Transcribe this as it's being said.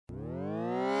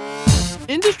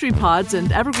Industry Pods and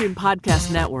Evergreen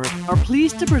Podcast Network are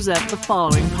pleased to present the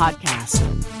following podcast.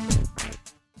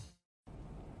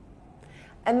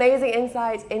 Amazing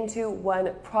insight into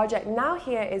one project. Now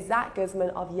here is Zack Guzman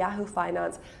of Yahoo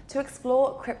Finance to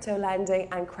explore crypto lending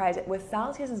and credit with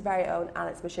Celsius's very own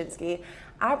Alex Mashinsky,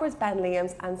 Abra's Ben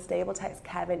Liams, and StableTech's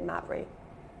Kevin Mehrabi.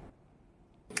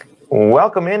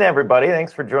 Welcome in, everybody.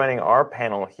 Thanks for joining our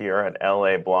panel here at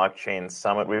LA Blockchain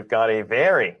Summit. We've got a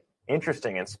very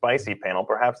interesting and spicy panel,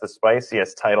 perhaps the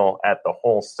spiciest title at the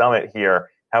whole summit here,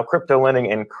 How Crypto Lending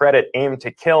and Credit Aim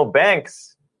to Kill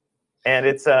Banks. And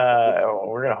it's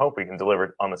we're going to hope we can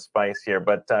deliver on the spice here,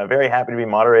 but very happy to be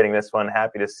moderating this one.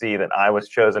 Happy to see that I was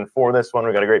chosen for this one.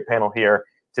 We've got a great panel here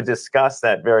to discuss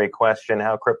that very question,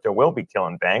 how crypto will be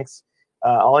killing banks.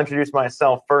 I'll introduce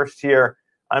myself first here.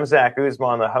 I'm Zack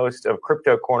Guzman, the host of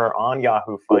Crypto Corner on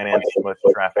Yahoo Finance, the most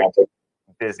trafficked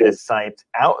business site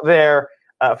out there,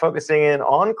 focusing in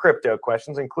on crypto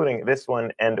questions, including this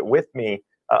one. And with me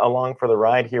along for the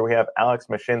ride here, we have Alex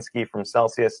Mashinsky from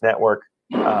Celsius Network.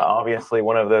 Obviously,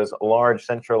 one of those large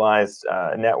centralized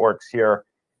networks here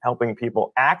helping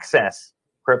people access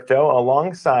crypto,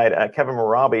 alongside Kevin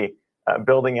Mehrabi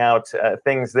building out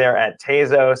things there at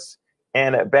Tezos,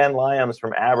 and Ben Liams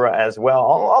from Abra as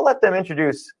well. I'll let them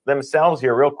introduce themselves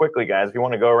here real quickly, guys. If you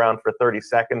want to go around for 30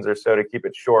 seconds or so to keep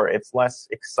it short, it's less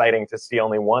exciting to see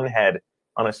only one head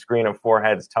on a screen of four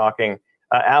heads talking.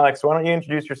 Alex, why don't you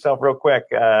introduce yourself real quick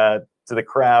to the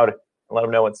crowd and let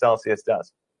them know what Celsius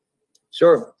does?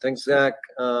 Sure. Thanks, Zack.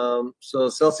 So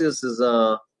Celsius is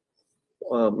a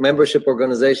membership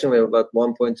organization. We have about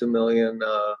 1.2 million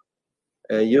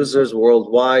users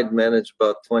worldwide, manage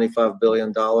about $25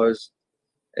 billion.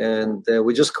 And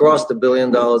we just crossed $1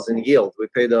 billion in yield. We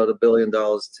paid out $1 billion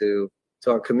to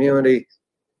our community.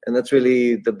 And that's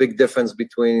really the big difference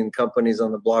between companies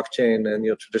on the blockchain and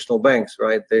your traditional banks,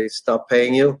 right? They stop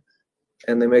paying you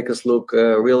and they make us look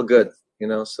real good, you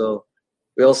know. So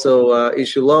we also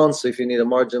issue loans. So if you need a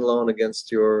margin loan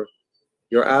against your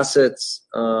assets,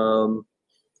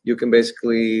 you can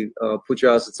basically put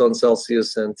your assets on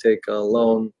Celsius and take a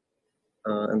loan,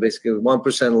 and basically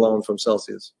 1% loan from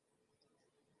Celsius.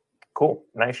 Cool.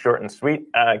 Nice, short and sweet.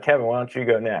 Kevin, why don't you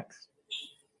go next?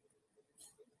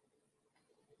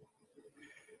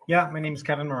 Yeah, my name is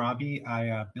Kevin Mehrabi.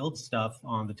 I build stuff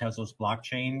on the Tezos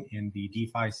blockchain in the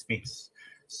DeFi space.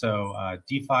 So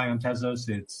DeFi on Tezos,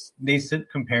 it's nascent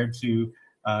compared to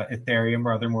Ethereum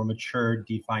or other more mature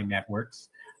DeFi networks.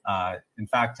 In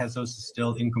fact, Tezos is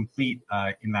still incomplete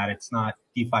in that it's not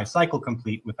DeFi cycle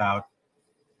complete without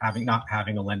not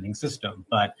having a lending system.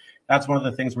 But that's one of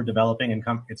the things we're developing, and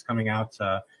it's coming out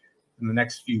in the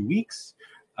next few weeks.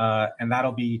 And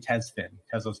that'll be TezFin,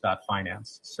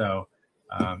 Tezos.finance. So,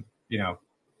 you know,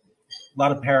 a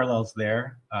lot of parallels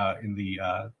there in the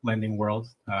lending world,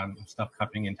 stuff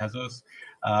happening in Tezos.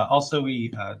 Also,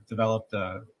 we developed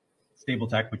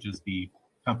StableTech, which is the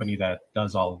company that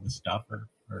does all of this stuff or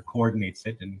coordinates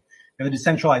it in the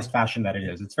decentralized fashion that it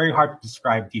is. It's very hard to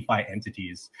describe DeFi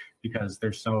entities because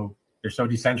they're so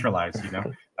decentralized, you know,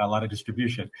 a lot of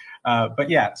distribution. But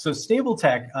yeah, so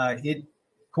StableTech, it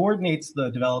coordinates the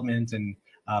development and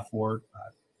for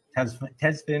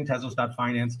TezFin,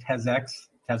 Tezos.finance, TezX,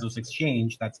 Tezos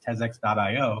Exchange, that's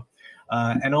TezX.io,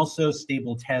 and also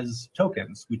stable Tez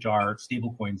tokens, which are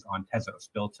stablecoins on Tezos,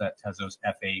 built at Tezos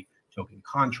FA token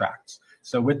contracts.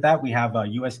 So with that, we have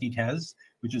USD Tez,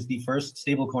 which is the first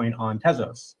stablecoin on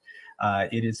Tezos.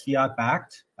 It is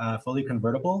fiat-backed, fully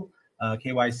convertible,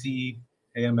 KYC,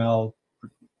 AML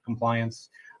compliance,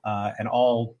 and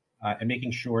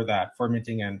making sure that for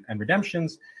minting and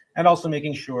redemptions, and also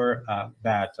making sure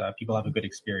that people have a good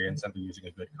experience and they're using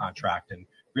a good contract, and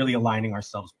really aligning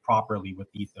ourselves properly with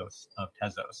the ethos of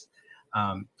Tezos.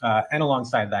 And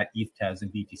alongside that, ETH Tez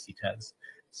and BTC Tez.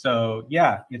 So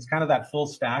yeah, it's kind of that full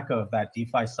stack of that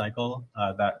DeFi cycle.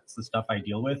 That's the stuff I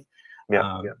deal with.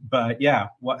 But yeah,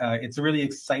 it's a really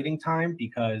exciting time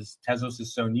because Tezos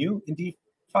is so new in DeFi,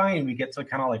 and we get to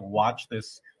kind of like watch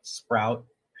this sprout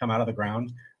come out of the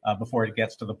ground before it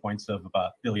gets to the points of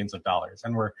billions of dollars.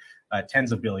 And we're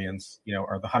tens of billions, you know,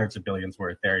 or the hundreds of billions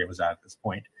where Ethereum was at this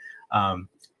point.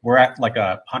 We're at like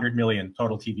 100 million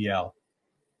total TVL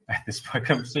at this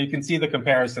point. So you can see the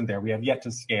comparison there. We have yet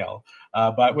to scale.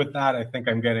 But with that, I think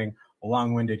I'm getting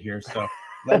long-winded here. So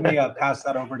let me pass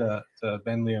that over to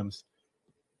Ben Liams.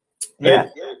 Yeah.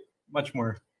 Much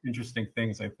more interesting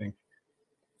things, I think.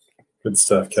 Good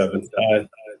stuff, Kevin.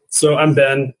 So I'm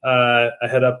Ben. I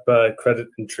head up credit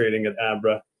and trading at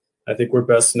Abra. I think we're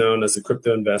best known as a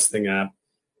crypto investing app.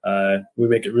 We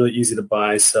make it really easy to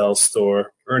buy, sell,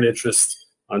 store, earn interest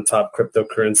on top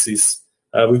cryptocurrencies.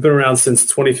 We've been around since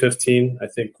 2015. I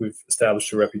think we've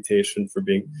established a reputation for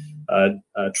being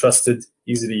trusted,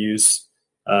 easy to use.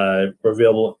 We're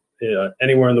available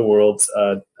anywhere in the world.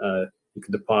 You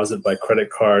can deposit by credit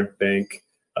card, bank,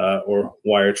 or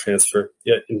wire transfer.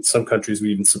 Yet in some countries,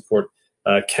 we even support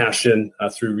cash in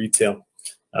through retail.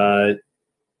 If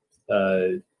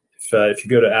you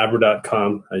go to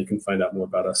abra.com, you can find out more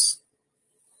about us.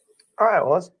 All right,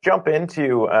 well, let's jump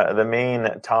into the main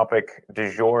topic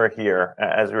du jour here.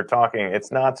 As we were talking,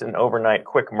 it's not an overnight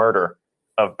quick murder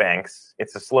of banks.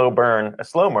 It's a slow burn, a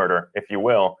slow murder, if you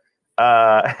will.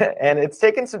 And it's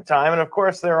taken some time. And of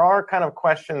course, there are kind of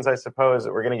questions, I suppose,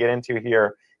 that we're going to get into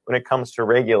here when it comes to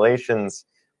regulations.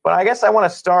 But I guess I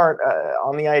want to start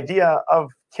on the idea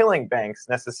of killing banks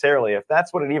necessarily, if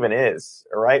that's what it even is,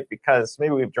 right? Because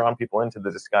maybe we've drawn people into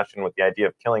the discussion with the idea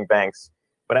of killing banks.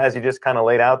 But as you just kind of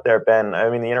laid out there, Ben, I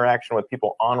mean, the interaction with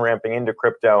people on-ramping into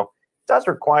crypto does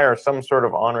require some sort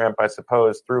of on-ramp, I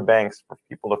suppose, through banks for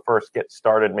people to first get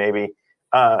started, maybe.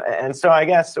 And so I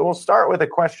guess we'll start with a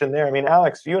question there. I mean,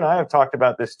 Alex, you and I have talked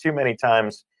about this too many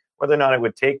times, whether or not it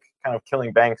would take kind of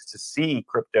killing banks to see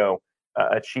crypto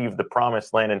achieve the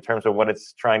promised land in terms of what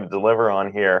it's trying to deliver on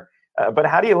here. But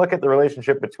how do you look at the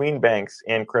relationship between banks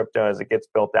and crypto as it gets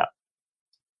built out?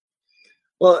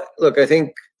 Well, look, I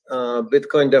think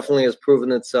Bitcoin definitely has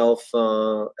proven itself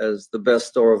as the best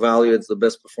store of value. It's the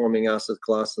best performing asset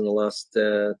class in the last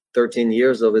 13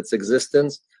 years of its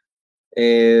existence.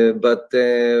 But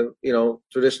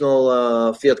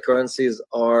traditional fiat currencies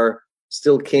are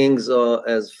still kings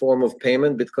as form of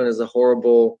payment. Bitcoin is a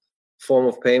horrible form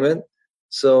of payment.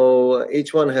 So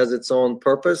each one has its own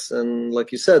purpose. And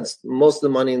like you said, most of the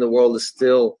money in the world is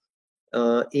still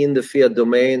in the fiat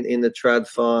domain, in the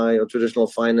TradFi or traditional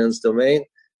finance domain.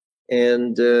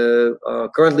 And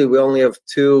currently, we only have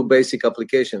two basic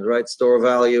applications, right? Store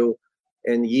value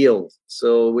and yield,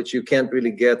 so which you can't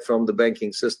really get from the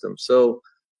banking system. So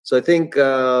I think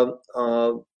the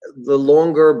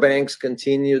longer banks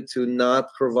continue to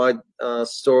not provide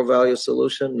store value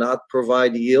solution, not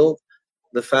provide yield,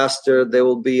 the faster they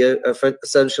will be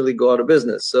essentially go out of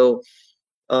business. So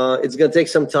it's going to take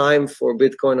some time for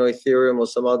Bitcoin or Ethereum or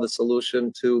some other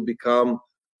solution to become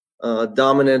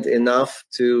dominant enough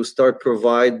to start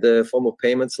provide the form of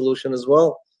payment solution as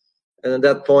well. And at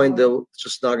that point, there's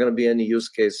just not going to be any use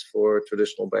case for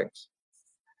traditional banks.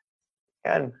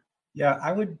 And yeah,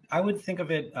 I would think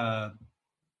of it. I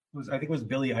think it was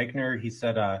Billy Eichner. He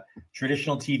said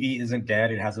traditional TV isn't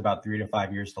dead; it has about 3 to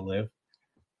 5 years to live.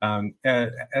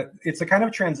 It's a kind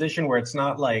of transition where it's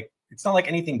not like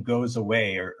anything goes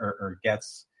away or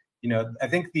gets. I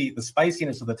think the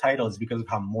spiciness of the title is because of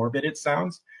how morbid it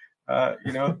sounds.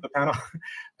 The panel,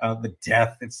 the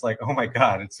death. It's like, oh my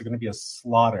God, it's going to be a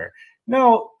slaughter.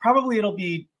 No, probably it'll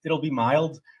be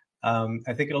mild.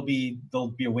 I think there'll be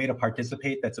a way to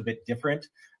participate that's a bit different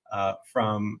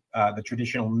from the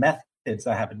traditional methods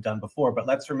that have been done before. But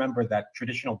let's remember that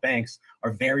traditional banks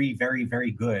are very, very,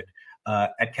 very good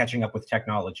at catching up with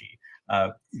technology.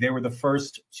 They were the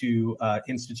first to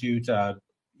institute,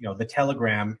 the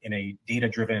telegram in a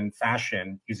data-driven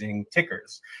fashion using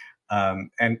tickers.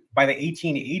 And by the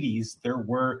 1880s, there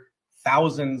were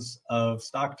thousands of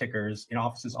stock tickers in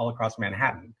offices all across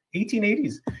Manhattan.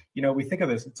 1880s, we think of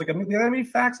this, it's like a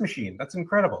fax machine. That's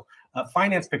incredible.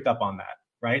 Finance picked up on that,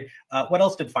 right? What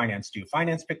else did finance do?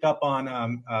 Finance picked up on,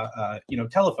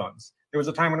 telephones. There was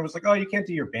a time when it was like, oh, you can't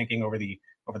do your banking over the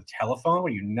telephone. Were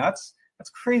you nuts?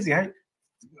 That's crazy.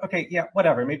 Okay, yeah,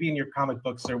 whatever. Maybe in your comic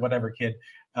books or whatever, kid.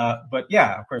 But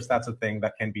yeah, of course, that's a thing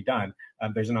that can be done.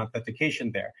 There's an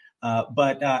authentication there.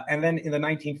 And then in the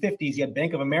 1950s, you had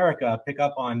Bank of America pick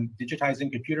up on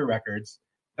digitizing computer records.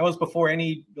 That was before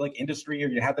any industry, or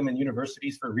you had them in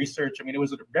universities for research. I mean, it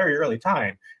was a very early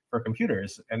time for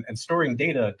computers and storing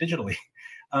data digitally.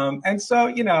 And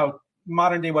so,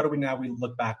 modern day, what do we now? We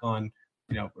look back on,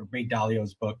 Ray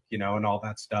Dalio's book, and all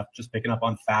that stuff, just picking up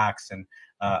on facts and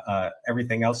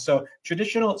everything else. So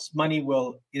traditional money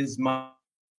is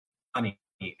money,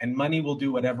 and money will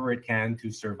do whatever it can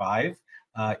to survive,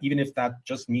 even if that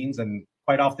just means, and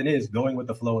quite often is, going with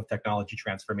the flow of technology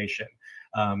transformation.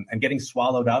 And getting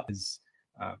swallowed up is,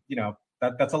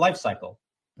 that's a life cycle.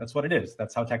 That's what it is.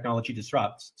 That's how technology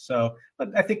disrupts. So, but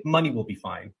I think money will be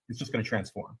fine. It's just going to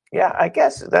transform. Yeah, I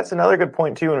guess that's another good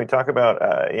point too when we talk about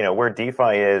where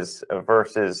DeFi is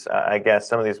versus I guess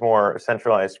some of these more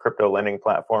centralized crypto lending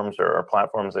platforms or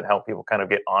platforms that help people kind of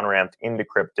get on ramped into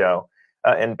crypto.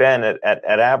 And Ben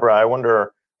at Abra, I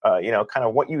wonder kind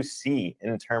of what you see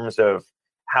in terms of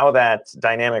how that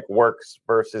dynamic works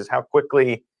versus how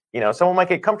quickly someone might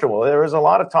get comfortable. There was a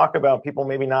lot of talk about people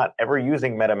maybe not ever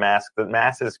using MetaMask, that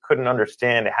masses couldn't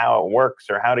understand how it works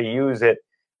or how to use it.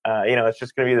 It's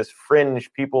just going to be this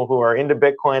fringe people who are into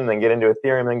Bitcoin, then get into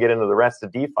Ethereum, then get into the rest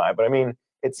of DeFi. But I mean,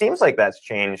 it seems like that's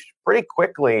changed pretty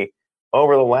quickly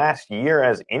over the last year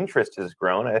as interest has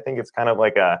grown. I think it's kind of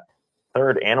like a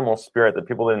third animal spirit that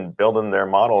people didn't build in their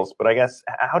models. But I guess,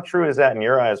 how true is that in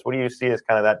your eyes? What do you see as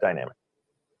kind of that dynamic?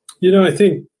 I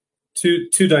think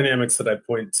two dynamics that I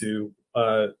point to.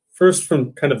 First,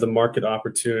 from kind of the market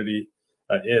opportunity,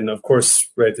 and of course,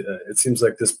 right, it seems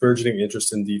like this burgeoning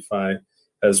interest in DeFi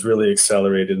has really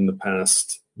accelerated in the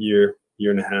past year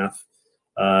and a half.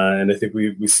 And I think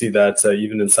we see that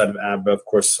even inside of Abra. Of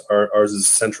course, ours is a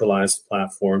centralized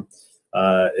platform.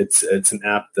 It's an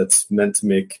app that's meant to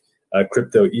make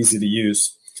crypto easy to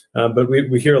use. But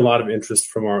we hear a lot of interest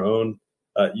from our own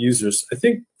users. I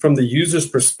think from the user's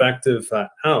perspective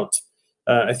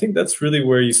I think that's really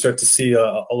where you start to see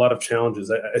a lot of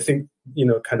challenges. I think,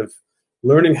 kind of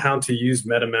learning how to use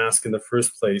MetaMask in the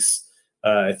first place,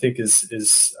 I think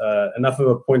is enough of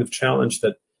a point of challenge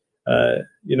that,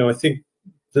 I think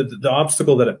the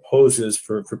obstacle that it poses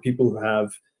for people who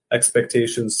have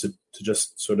expectations to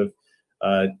just sort of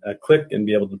click and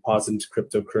be able to deposit into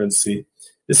cryptocurrency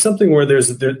is something where there's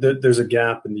a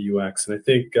gap in the UX. And I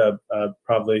think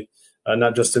probably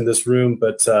not just in this room,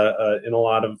 but in a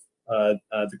lot of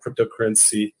the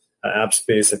cryptocurrency app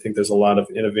space, I think there's a lot of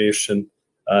innovation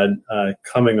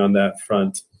coming on that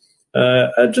front.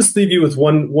 I'll just leave you with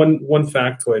one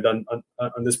factoid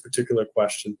on this particular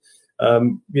question.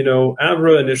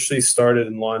 Abra initially started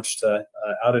and launched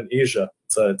out in Asia.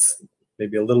 So it's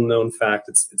maybe a little known fact.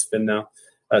 It's been now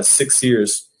 6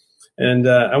 years. And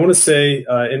I want to say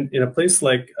in a place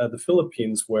like the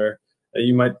Philippines, where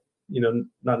you might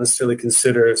not necessarily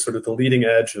consider sort of the leading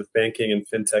edge of banking and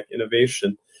fintech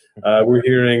innovation, we're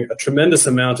hearing a tremendous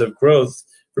amount of growth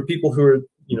for people who are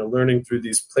learning through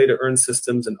these play-to-earn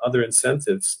systems and other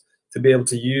incentives to be able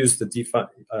to use the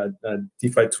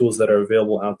DeFi tools that are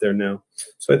available out there now.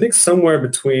 So I think somewhere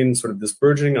between sort of this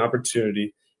burgeoning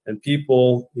opportunity and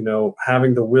people,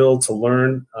 having the will to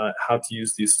learn how to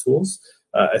use these tools,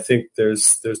 I think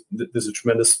there's a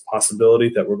tremendous possibility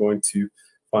that we're going to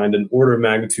find an order of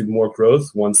magnitude more growth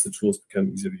once the tools become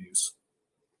easy to use.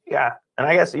 Yeah, and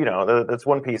I guess that's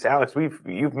one piece. Alex,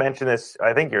 you've mentioned this.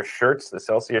 I think your shirts, the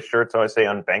Celsius shirts, always say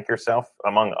 "Unbank Yourself."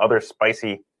 Among other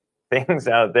spicy things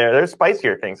out there, there's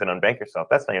spicier things than "Unbank Yourself."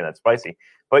 That's not even that spicy.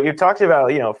 But you talked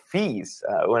about fees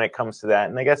when it comes to that,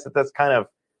 and I guess that's kind of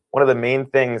one of the main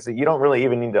things that you don't really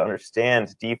even need to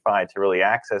understand DeFi to really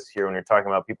access here when you're talking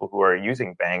about people who are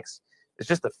using banks. It's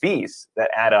just the fees that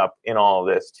add up in all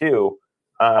of this too.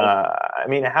 I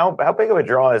mean, how big of a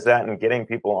draw is that in getting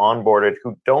people onboarded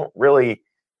who don't really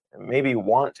maybe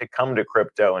want to come to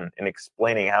crypto and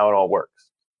explaining how it all works?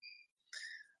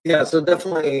 Yeah, so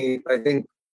definitely, I think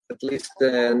at least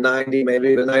 90, maybe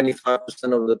even 95%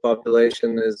 of the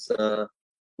population is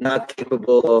not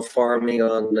capable of farming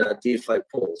on DeFi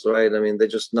pools, right? I mean, they're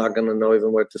just not going to know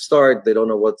even where to start. They don't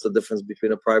know what's the difference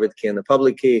between a private key and a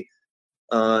public key.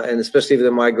 And especially if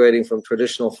they're migrating from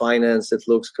traditional finance, it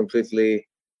looks completely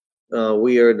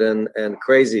weird and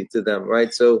crazy to them,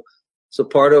 right? So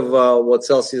part of what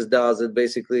Celsius does, it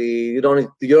basically you don't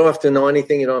have to know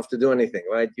anything, you don't have to do anything,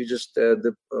 right? You just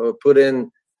put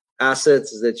in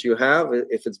assets that you have,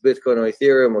 if it's Bitcoin or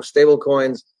Ethereum or stable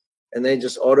coins, and they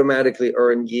just automatically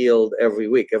earn yield every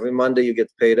week. Every Monday you get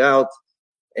paid out,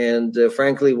 and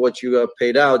frankly, what you have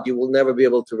paid out, you will never be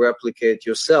able to replicate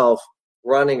yourself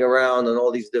running around on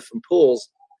all these different pools,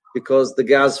 because the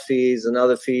gas fees and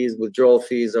other fees, withdrawal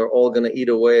fees, are all going to eat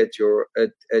away at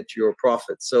your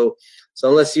profits. So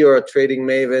unless you're a trading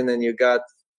maven and you got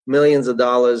millions of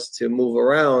dollars to move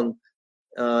around,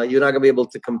 you're not going to be able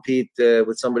to compete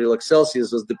with somebody like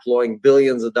Celsius, who's deploying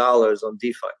billions of dollars on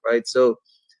DeFi, right? So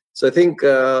I think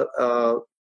the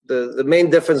main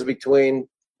difference between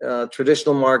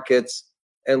traditional markets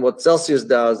and what Celsius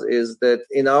does is that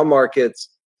in our markets,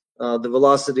 the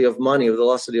velocity of money, the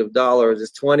velocity of dollars,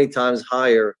 is 20 times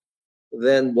higher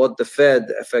than what the Fed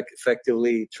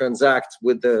effectively transacts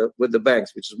with the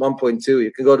banks, which is 1.2.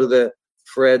 You can go to the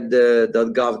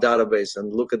Fed.gov database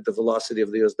and look at the velocity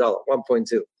of the US dollar,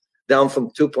 1.2, down from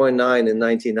 2.9 in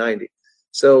 1990.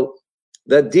 So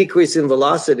that decrease in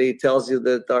velocity tells you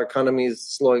that our economy is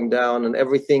slowing down, and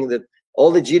everything that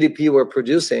all the GDP we're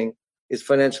producing is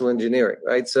financial engineering,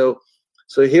 right? So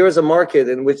here is a market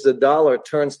in which the dollar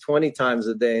turns 20 times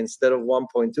a day instead of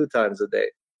 1.2 times a day.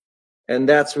 And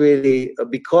that's really,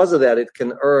 because of that, it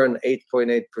can earn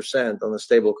 8.8% on the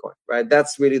stable coin, right?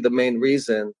 That's really the main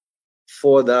reason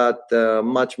for that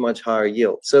much higher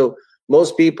yield. So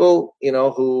most people,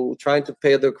 who trying to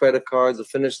pay their credit cards or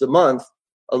finish the month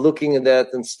are looking at that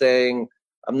and saying,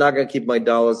 I'm not going to keep my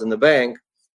dollars in the bank.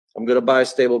 I'm going to buy a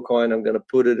stable coin. I'm going to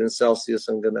put it in Celsius.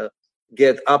 I'm going to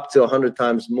get up to 100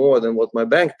 times more than what my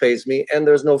bank pays me, and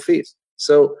there's no fees.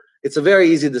 So it's a very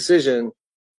easy decision.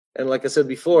 And like I said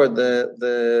before,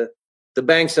 the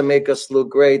banks that make us look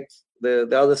great. The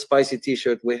other spicy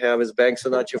T-shirt we have is "Banks are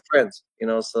not your friends."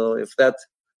 So if that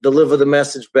deliver the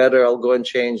message better, I'll go and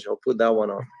change. I'll put that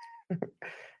one on.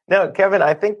 Now, Kevin,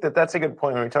 I think that's a good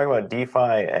point when we talk about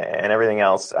DeFi and everything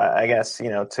else. I guess,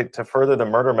 to further the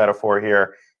murder metaphor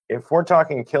here, if we're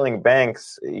talking killing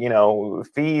banks,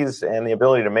 fees and the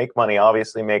ability to make money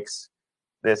obviously makes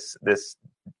this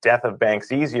death of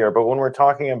banks easier. But when we're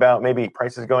talking about maybe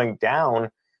prices going down,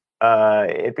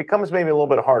 it becomes maybe a little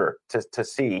bit harder to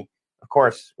see. Of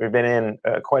course, we've been in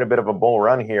quite a bit of a bull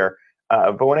run here.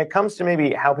 But when it comes to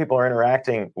maybe how people are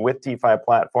interacting with DeFi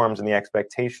platforms and the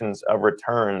expectations of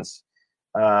returns,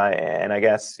 and I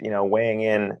guess, weighing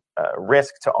in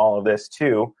risk to all of this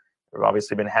too, there have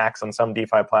obviously been hacks on some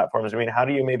DeFi platforms. I mean, how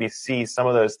do you maybe see some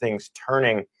of those things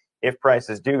turning if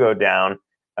prices do go down,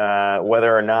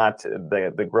 whether or not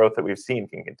the growth that we've seen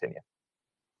can continue?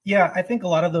 Yeah, I think a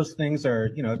lot of those things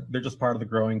are, they're just part of the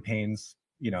growing pains.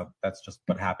 That's just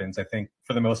what happens. I think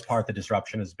for the most part, the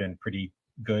disruption has been pretty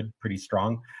good, pretty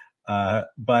strong.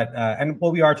 But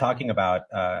what we are talking about,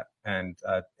 and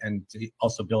to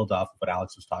also build off of what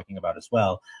Alex was talking about as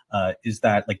well, is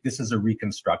that this is a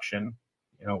reconstruction.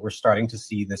 We're starting to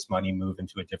see this money move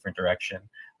into a different direction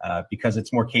because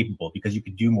it's more capable, because you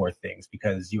can do more things,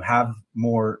 because you have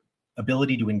more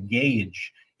ability to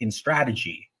engage in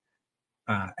strategy.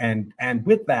 And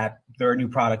with that, there are new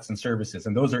products and services,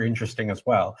 and those are interesting as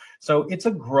well. So it's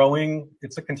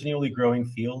a continually growing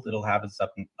field. It'll have its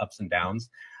ups and downs,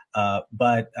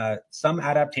 but some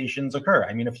adaptations occur.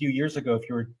 I mean, a few years ago, if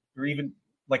you were even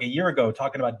like a year ago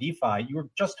talking about DeFi, you were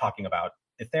just talking about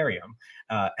Ethereum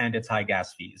and its high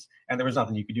gas fees, and there was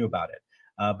nothing you could do about it.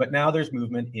 But now there's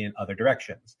movement in other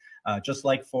directions, just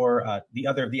like for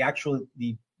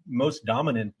the most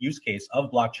dominant use case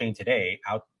of blockchain today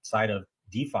outside of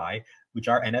DeFi, which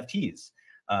are NFTs,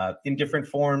 in different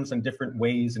forms and different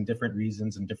ways and different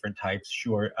reasons and different types.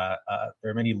 Sure,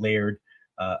 there are many layered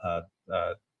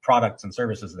products and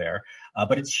services there,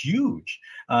 but it's huge.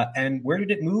 And where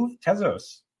did it move?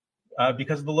 Tezos,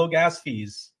 because of the low gas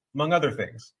fees, among other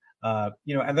things. And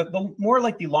the more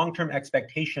like the long-term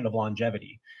expectation of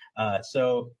longevity.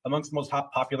 So amongst the most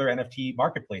popular NFT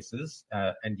marketplaces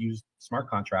and used smart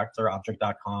contracts are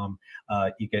Object.com,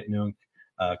 Nunk,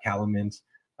 Calamint.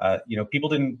 People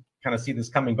didn't kind of see this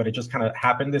coming, but it just kind of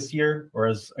happened this year.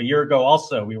 Whereas a year ago,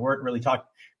 also, we weren't really talking.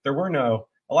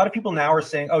 A lot of people now are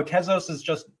saying, oh, Tezos is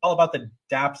just all about the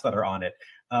dApps that are on it.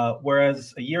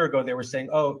 Whereas a year ago, they were saying,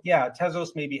 oh, yeah, Tezos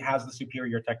maybe has the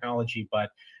superior technology, but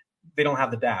they don't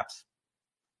have the dApps.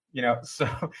 So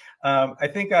I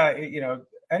think,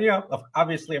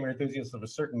 obviously I'm an enthusiast of a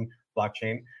certain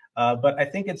blockchain, but I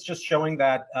think it's just showing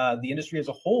that the industry as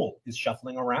a whole is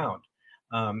shuffling around.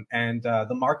 And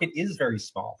the market is very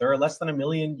small. There are less than 1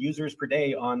 million users per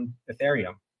day on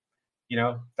Ethereum.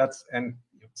 That's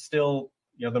still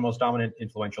the most dominant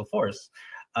influential force.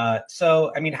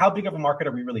 So I mean, how big of a market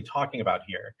are we really talking about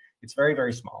here? It's very,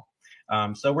 very small.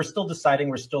 So we're still deciding,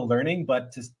 we're still learning,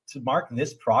 but to mark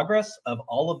this progress of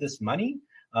all of this money,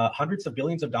 hundreds of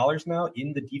billions of dollars now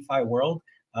in the DeFi world,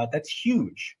 that's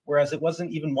huge. Whereas it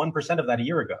wasn't even 1% of that a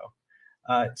year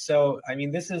ago. So I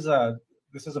mean, this is a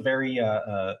very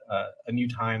a new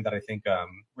time that I think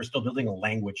we're still building a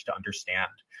language to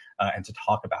understand and to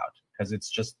talk about, because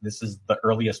this is the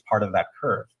earliest part of that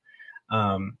curve.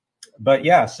 But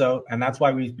yeah, and that's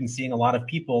why we've been seeing a lot of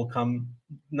people come,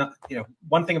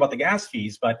 one thing about the gas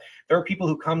fees, but there are people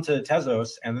who come to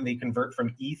Tezos and then they convert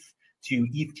from ETH to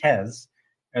ETH Tez,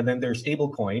 and then their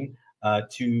stablecoin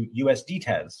to USD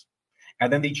Tez.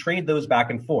 And then they trade those back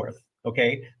and forth.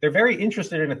 Okay, they're very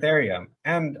interested in Ethereum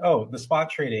and the spot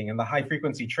trading and the high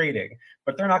frequency trading,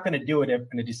 but they're not going to do it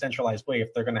in a decentralized way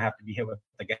if they're going to have to be hit with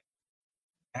the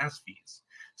gas fees.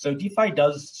 So DeFi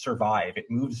does survive. It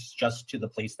moves just to the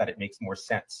place that it makes more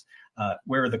sense,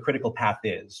 where the critical path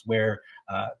is, where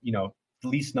the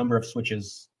least number of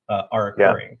switches are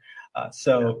occurring.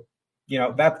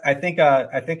 Yeah. That I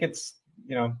think it's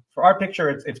for our picture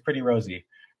it's pretty rosy.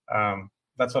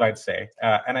 That's what I'd say,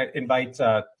 and I invite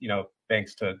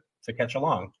banks to catch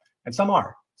along, and some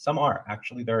are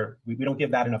actually. We don't give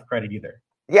that enough credit either.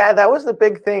 Yeah, that was the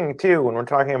big thing too when we're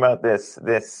talking about this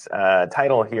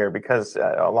title here, because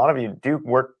a lot of you do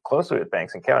work closely with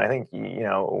banks. And Kevin, I think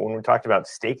when we talked about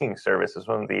staking services,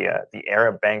 one of the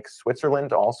Arab Bank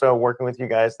Switzerland also working with you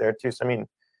guys there too. So I mean,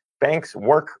 banks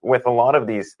work with a lot of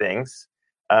these things,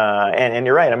 and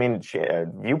you're right. I mean,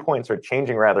 viewpoints are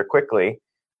changing rather quickly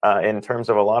in terms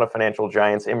of a lot of financial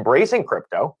giants embracing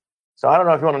crypto. So I don't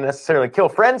know if you want to necessarily kill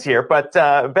friends here, but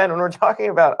Ben, when we're talking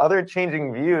about other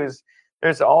changing views,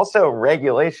 there's also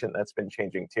regulation that's been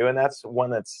changing too, and that's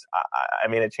one that's, I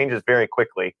mean, it changes very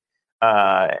quickly.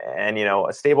 And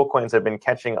stable coins have been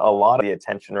catching a lot of the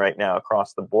attention right now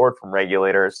across the board from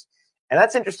regulators. And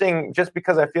that's interesting just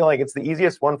because I feel like it's the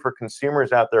easiest one for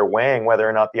consumers out there weighing whether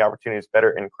or not the opportunity is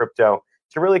better in crypto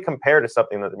to really compare to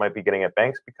something that they might be getting at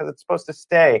banks, because it's supposed to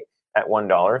stay at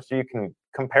 $1. So you can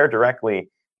compare directly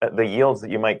the yields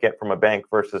that you might get from a bank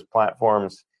versus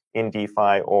platforms in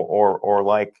DeFi or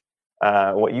like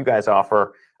what you guys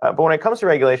offer. But when it comes to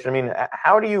regulation, I mean,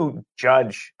 how do you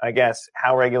judge, I guess,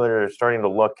 how regulators are starting to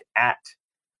look at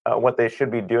what they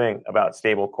should be doing about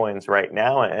stable coins right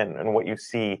now and what you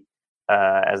see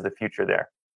as the future there?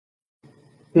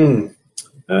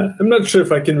 I'm not sure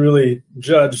if I can really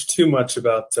judge too much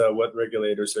about what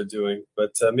regulators are doing,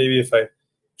 but maybe if I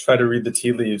try to read the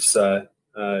tea leaves,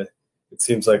 it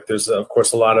seems like there's, of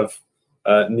course, a lot of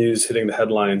news hitting the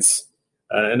headlines.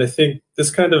 And I think this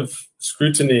kind of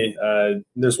scrutiny,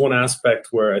 there's one aspect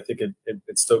where I think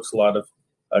it stokes a lot of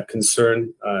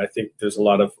concern. I think there's a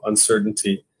lot of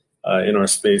uncertainty in our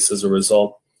space as a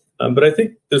result. But I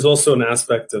think there's also an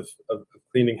aspect of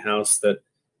cleaning house that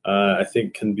I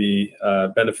think can be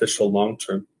beneficial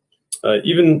long-term.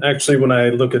 Even actually when I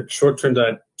look at short-term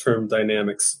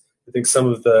dynamics, I think some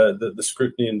of the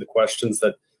scrutiny and the questions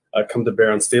that come to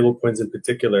bear on stablecoins in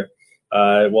particular,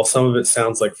 while some of it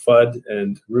sounds like FUD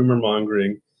and rumor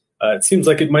mongering, it seems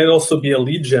like it might also be a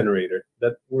lead generator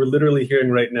that we're literally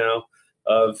hearing right now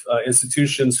of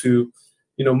institutions who,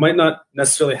 might not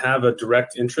necessarily have a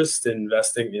direct interest in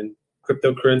investing in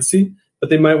cryptocurrency, but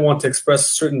they might want to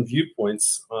express certain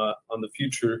viewpoints on the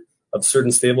future of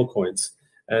certain stablecoins.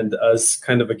 And as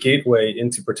kind of a gateway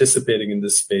into participating in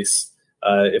this space,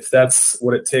 if that's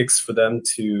what it takes for them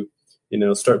to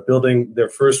start building their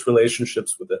first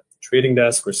relationships with a trading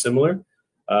desk or similar,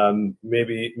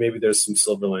 maybe there's some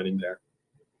silver lining there.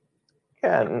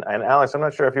 Yeah, and Alex, I'm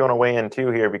not sure if you want to weigh in too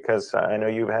here, because I know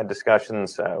you've had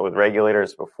discussions with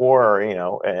regulators before,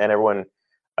 and everyone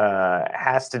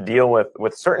has to deal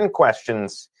with certain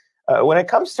questions. When it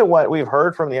comes to what we've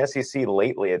heard from the SEC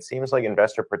lately, it seems like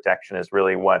investor protection is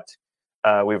really what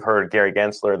we've heard Gary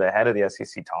Gensler, the head of the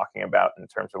SEC, talking about in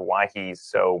terms of why he's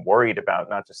so worried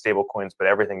about not just stablecoins, but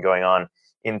everything going on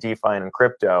in DeFi and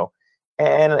crypto.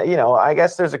 And, I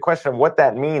guess there's a question of what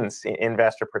that means in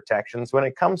investor protections. When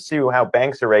it comes to how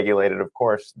banks are regulated, of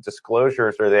course,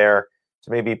 disclosures are there to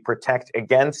maybe protect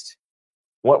against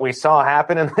what we saw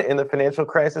happen in the financial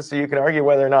crisis. So you can argue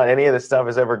whether or not any of this stuff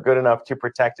is ever good enough to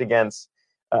protect against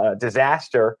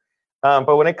disaster.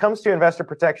 But when it comes to investor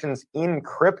protections in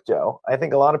crypto, I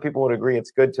think a lot of people would agree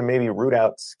it's good to maybe root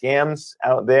out scams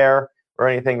out there or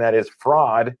anything that is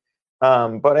fraud.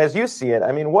 But as you see it,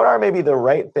 I mean, what are maybe the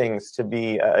right things to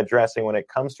be addressing when it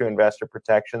comes to investor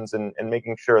protections and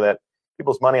making sure that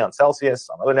people's money on Celsius,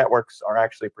 on other networks, are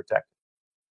actually protected?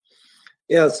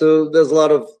 Yeah, so there's a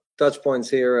lot of touch points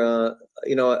here.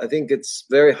 I think it's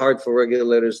very hard for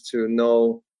regulators to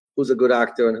know who's a good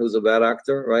actor and who's a bad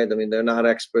actor, right? I mean, they're not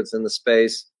experts in the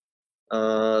space.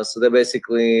 So they're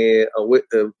basically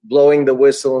blowing the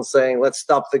whistle and saying, let's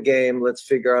stop the game, let's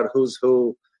figure out who's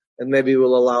who, and maybe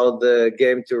we'll allow the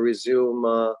game to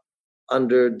resume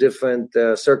under different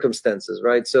circumstances,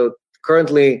 right? So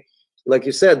currently, like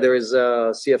you said, there is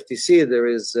CFTC, there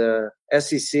is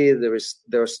SEC,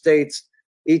 there are states.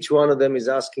 Each one of them is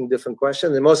asking different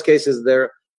questions. In most cases,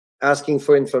 they're asking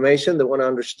for information. They want to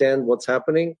understand what's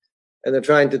happening, and they're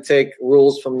trying to take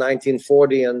rules from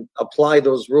 1940 and apply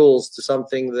those rules to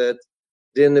something that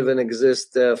didn't even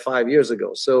exist 5 years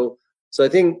ago. So I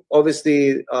think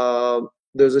obviously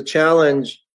there's a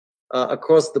challenge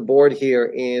across the board here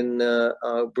in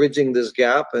bridging this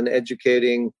gap and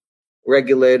educating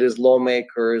regulators,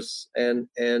 lawmakers, and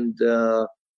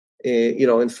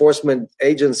enforcement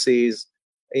agencies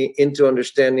into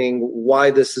understanding why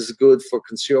this is good for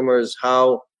consumers,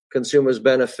 how consumers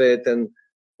benefit, and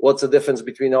what's the difference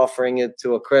between offering it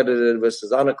to accredited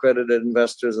versus unaccredited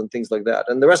investors and things like that.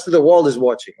 And the rest of the world is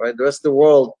watching, right? The rest of the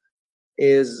world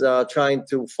is trying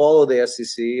to follow the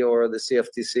SEC or the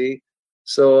CFTC.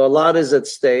 So a lot is at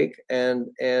stake. And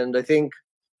I think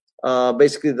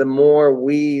basically the more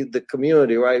we, the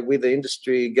community, right, we, the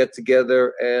industry, get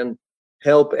together and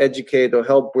help educate or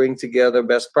help bring together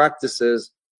best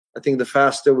practices, I think the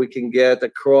faster we can get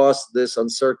across this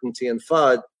uncertainty and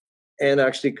FUD and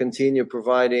actually continue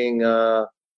providing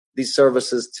these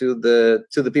services to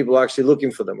the people actually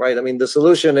looking for them, right? I mean, the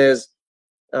solution is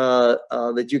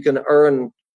that you can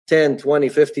earn 10, 20,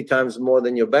 50 times more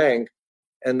than your bank.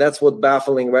 And that's what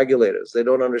baffling regulators. They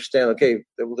don't understand, okay,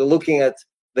 they're looking at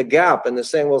the gap and they're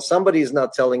saying, well, somebody is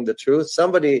not telling the truth.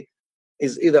 Somebody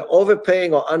is either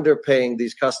overpaying or underpaying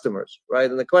these customers, right?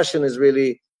 And the question is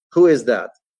really, who is that?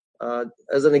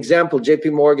 As an example,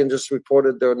 JP Morgan just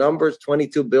reported their numbers,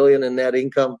 22 billion in net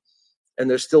income, and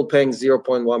they're still paying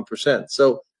 0.1%.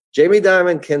 So Jamie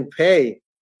Dimon can pay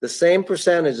the same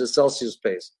percentage as Celsius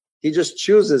pays. He just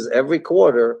chooses every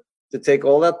quarter to take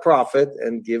all that profit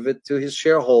and give it to his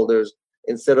shareholders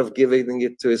instead of giving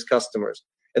it to his customers.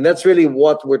 And that's really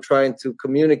what we're trying to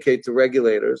communicate to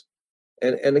regulators.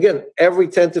 And again, every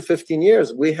 10 to 15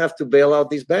 years, we have to bail out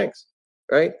these banks,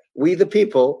 right? We, the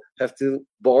people, have to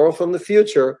borrow from the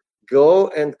future, go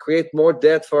and create more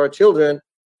debt for our children,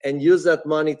 and use that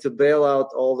money to bail out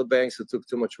all the banks who took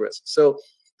too much risk. So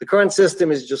the current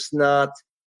system is just not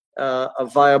a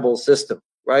viable system,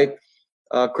 right?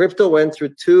 Crypto went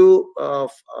through two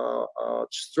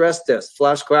stress tests,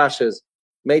 flash crashes,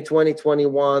 May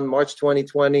 2021, March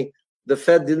 2020. The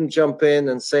Fed didn't jump in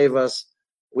and save us.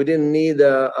 We didn't need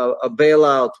a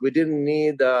bailout. We didn't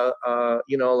need, the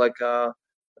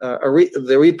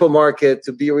repo market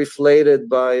to be reflated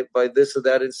by this or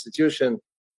that institution.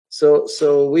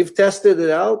 So we've tested it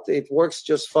out. It works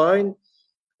just fine.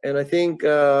 And I think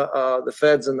the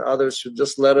Feds and others should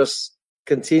just let us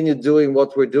continue doing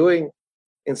what we're doing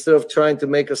instead of trying to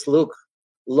make us look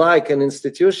like an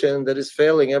institution that is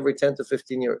failing every 10 to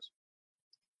 15 years.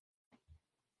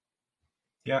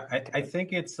 Yeah, I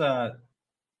think it's, I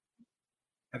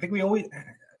think we always,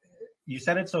 you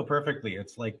said it so perfectly.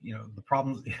 It's like, the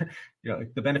problems,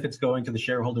 like the benefits going to the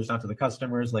shareholders, not to the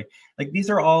customers. Like these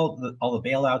are all the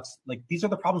bailouts. Like these are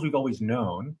the problems we've always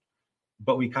known,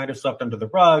 but we kind of swept under the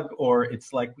rug, or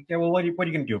it's like, yeah, well, what are you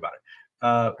going to do about it?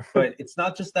 But it's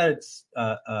not just that it's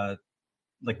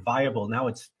like viable. Now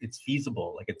it's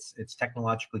feasible. Like it's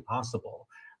technologically possible.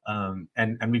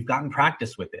 And we've gotten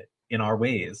practice with it in our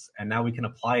ways. And now we can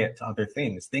apply it to other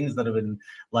things that have been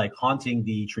like haunting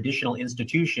the traditional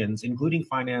institutions, including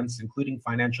finance, including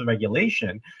financial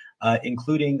regulation,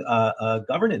 including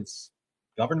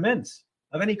government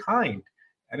of any kind.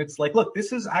 And it's like, look,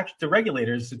 this is actually to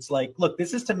regulators. It's like, look,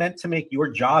 this is meant to make your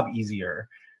job easier.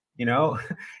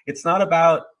 It's not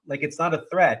about like, it's not a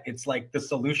threat. It's like the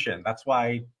solution. That's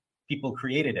why people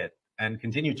created it and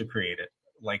continue to create it.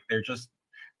 Like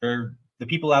the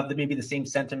people have maybe the same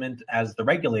sentiment as the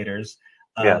regulators,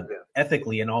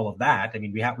 ethically and all of that. I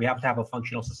mean, we have to have a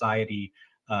functional society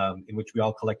in which we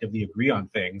all collectively agree on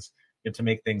things to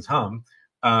make things hum.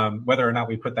 Whether or not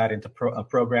we put that into a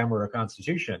program or a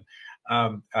constitution,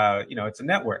 it's a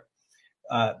network.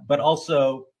 But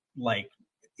also, like,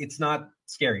 it's not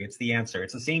scary. It's the answer.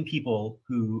 It's the same people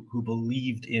who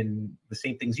believed in the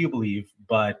same things you believe,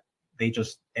 but they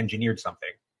just engineered something.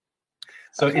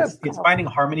 So it's finding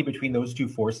harmony between those two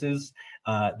forces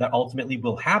that ultimately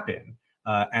will happen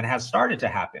and has started to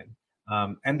happen.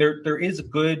 And there is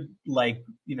good, like,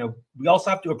 we also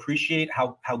have to appreciate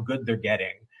how good they're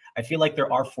getting. I feel like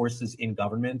there are forces in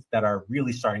government that are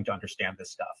really starting to understand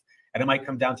this stuff. And it might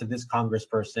come down to this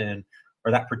congressperson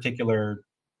or that particular,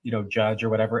 judge or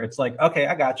whatever. It's like, okay,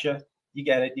 I got you. You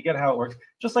get it. You get how it works.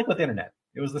 Just like with internet,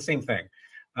 it was the same thing.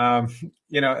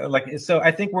 So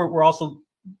I think we're also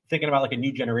thinking about like a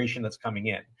new generation that's coming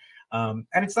in. And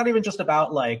it's not even just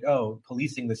about like,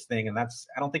 policing this thing. And I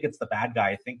don't think it's the bad guy.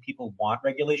 I think people want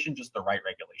regulation, just the right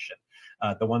regulation,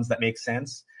 the ones that make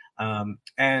sense.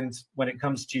 And when it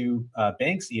comes to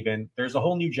banks, even, there's a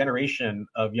whole new generation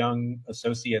of young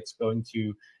associates going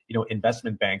to,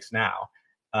 investment banks now.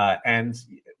 And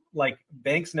like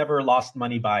banks never lost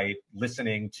money by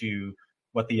listening to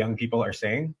what the young people are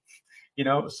saying.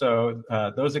 So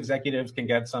those executives can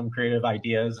get some creative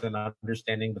ideas and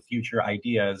understanding the future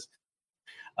ideas.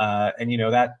 And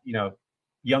that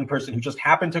young person who just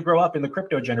happened to grow up in the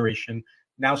crypto generation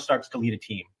now starts to lead a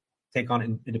team, take on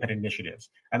independent initiatives.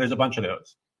 And there's a bunch of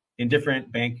those in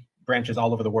different bank branches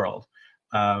all over the world,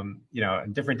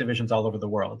 in different divisions all over the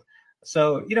world.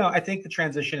 So, I think the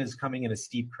transition is coming in a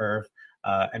steep curve.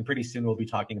 And pretty soon we'll be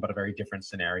talking about a very different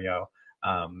scenario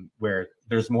where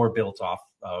there's more built off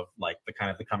of like the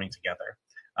coming together.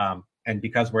 And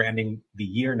because we're ending the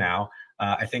year now,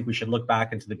 I think we should look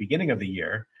back into the beginning of the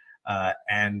year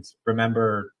and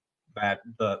remember that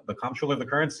the comptroller of the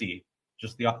currency,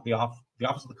 just the office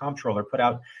of the comptroller, put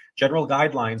out general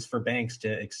guidelines for banks to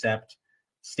accept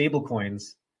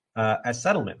stablecoins as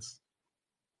settlements.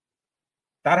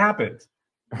 That happened.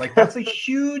 Like, that's a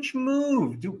huge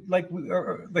move.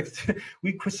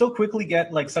 We so quickly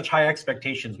get like such high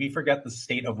expectations. We forget the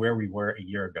state of where we were a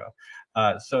year ago.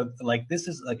 So like, this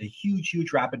is like a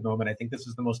huge rapid moment. I think this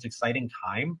is the most exciting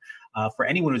time for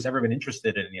anyone who's ever been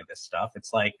interested in any of this stuff.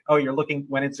 It's like, oh, you're looking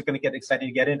when it's going to get exciting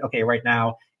to get in. Okay, right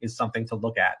now is something to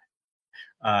look at.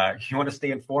 You want to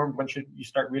stay informed? When should you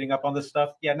start reading up on this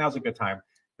stuff? Yeah, now's a good time.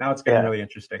 Now it's getting really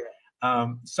interesting.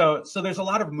 So there's a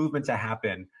lot of movement to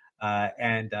happen.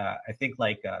 And I think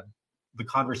like the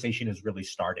conversation is really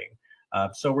starting.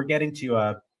 So we're getting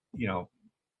to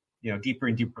deeper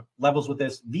and deeper levels with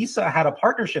this. Visa had a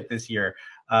partnership this year.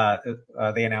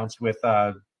 They announced with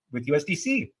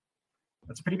USDC.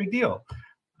 That's a pretty big deal.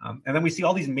 And then we see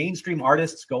all these mainstream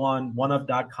artists go on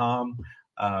oneof.com.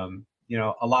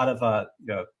 A lot of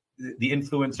the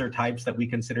influencer types that we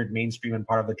considered mainstream and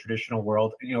part of the traditional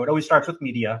world. It always starts with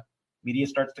media. Media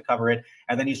starts to cover it,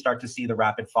 and then you start to see the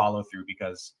rapid follow through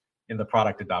because in the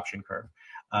product adoption curve.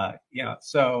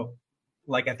 So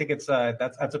like, I think it's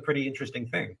that's a pretty interesting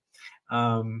thing.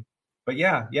 But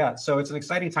yeah. So it's an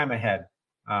exciting time ahead.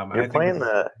 You're playing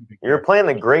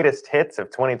the greatest hits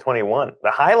of 2021, the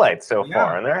highlights so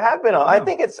far, and there have been. I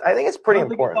think it's pretty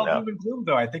important. Doom and gloom,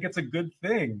 though. I think it's a good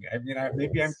thing. I mean,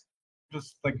 maybe I'm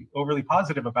just like overly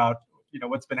positive about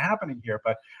what's been happening here,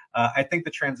 but I think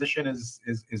the transition is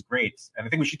great, and I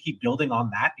think we should keep building on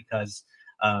that because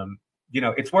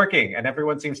it's working, and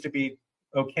everyone seems to be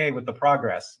okay with the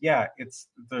progress. Yeah,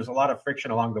 there's a lot of friction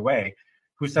along the way.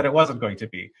 Who said it wasn't going to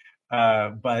be?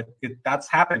 But that's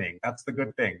happening. That's the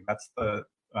good thing. That's the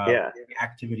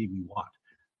activity we want.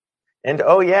 And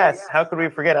oh yes, how could we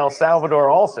forget El Salvador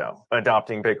also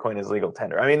adopting Bitcoin as legal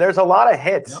tender? I mean, there's a lot of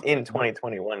hits in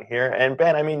 2021 here. And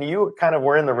Ben, I mean, you kind of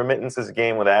were in the remittances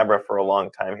game with Abra for a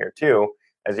long time here too.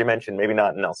 As you mentioned, maybe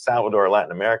not in El Salvador or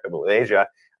Latin America, but with Asia.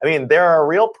 I mean, there are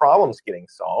real problems getting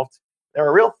solved. There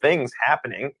are real things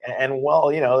happening. And while,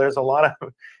 there's a lot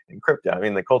of, in crypto, I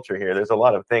mean, the culture here, there's a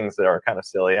lot of things that are kind of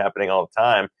silly happening all the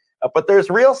time. But there's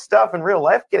real stuff in real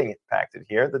life getting impacted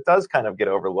here that does kind of get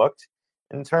overlooked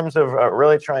in terms of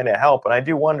really trying to help. And I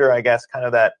do wonder, I guess, kind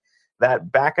of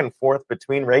that back and forth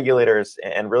between regulators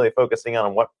and really focusing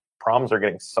on what problems are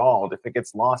getting solved, if it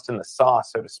gets lost in the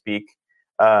sauce, so to speak,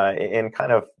 in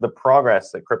kind of the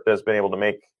progress that crypto has been able to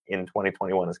make in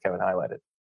 2021, as Kevin highlighted.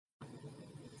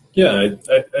 Yeah,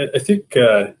 I think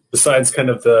besides kind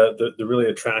of the really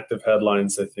attractive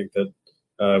headlines, I think that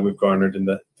we've garnered in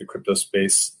the crypto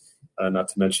space, not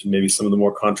to mention maybe some of the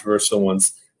more controversial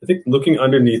ones, I think looking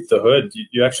underneath the hood,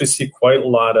 you actually see quite a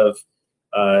lot of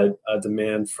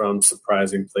demand from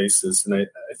surprising places. And I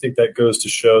think that goes to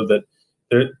show that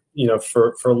there,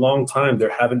 for a long time,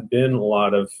 there haven't been a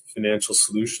lot of financial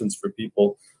solutions for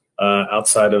people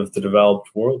outside of the developed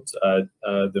world.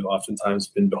 They've oftentimes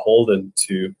been beholden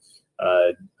to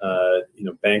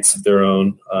banks of their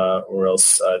own, or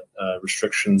else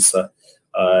restrictions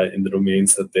in the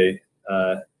domains that they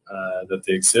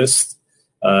exist.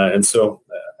 And so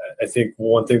I think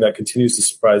one thing that continues to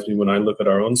surprise me when I look at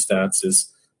our own stats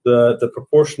is the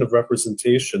proportion of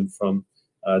representation from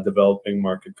developing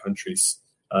market countries.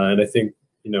 And I think,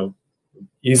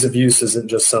 ease of use isn't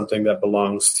just something that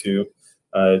belongs to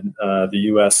the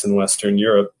US and Western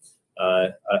Europe.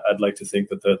 I'd like to think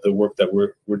that the work that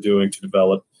we're doing to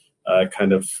develop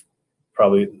kind of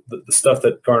probably the stuff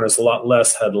that garners a lot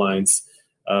less headlines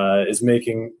is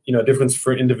making a difference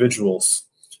for individuals.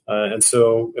 And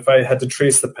so if I had to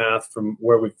trace the path from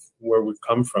where we've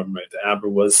come from, right, Abra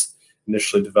was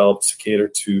initially developed to cater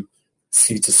to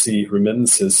C2C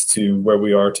remittances to where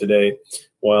we are today.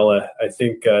 While I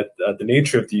think the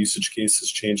nature of the usage case has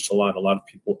changed a lot. A lot of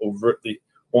people overtly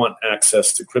want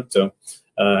access to crypto.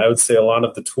 I would say a lot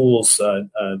of the tools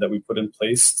that we put in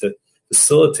place to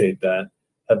facilitate that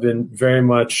have been very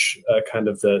much kind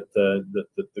of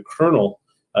the kernel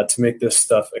to make this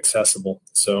stuff accessible.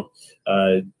 So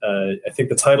I think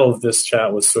the title of this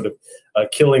chat was sort of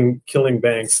killing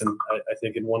banks, and I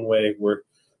think in one way we're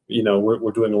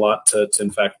doing a lot to in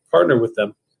fact partner with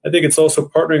them. I think it's also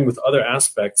partnering with other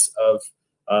aspects of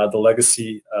the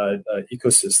legacy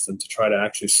ecosystem to try to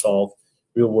actually solve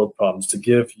real world problems, to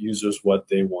give users what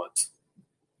they want.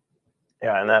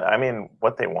 Yeah, and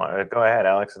what they want. Go ahead,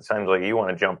 Alex. It sounds like you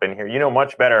want to jump in here. You know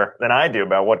much better than I do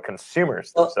about what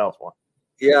consumers themselves want.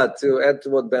 Yeah, to add to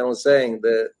what Ben was saying,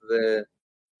 the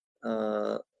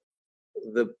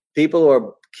people who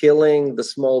are killing the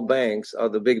small banks are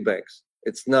the big banks.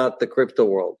 It's not the crypto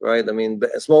world, right? I mean,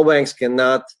 small banks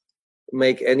cannot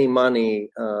make any money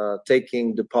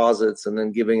taking deposits and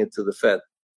then giving it to the Fed,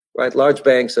 right? Large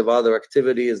banks have other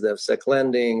activities. They have SEC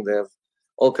lending. They have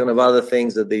all kind of other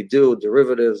things that they do,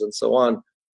 derivatives and so on.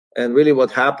 And really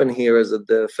what happened here is that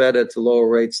the Fed had to lower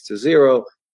rates to zero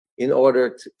in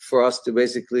order for us to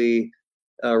basically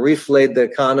reflate the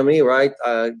economy, right?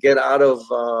 Get out of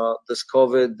this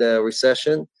COVID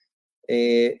recession.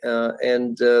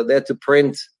 And they had to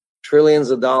print trillions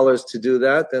of dollars to do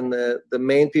that. And the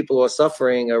main people who are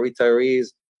suffering are retirees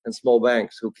and small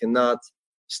banks who cannot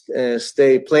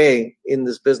play in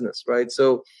this business, right?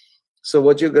 So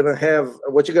what you're going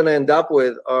to end up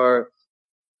with are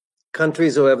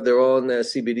countries who have their own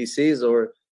CBDCs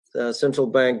or central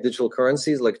bank digital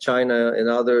currencies, like China and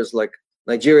others. Like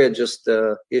Nigeria just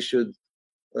issued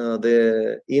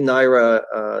the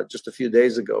e-naira just a few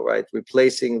days ago, right?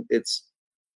 Replacing its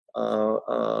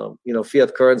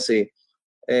fiat currency.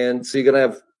 And so you're going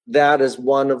to have that as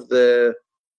one of the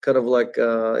kind of like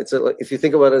if you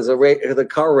think about it as the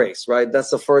car race, right? That's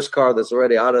the first car that's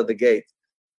already out of the gate,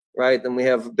 right? And we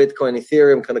have Bitcoin,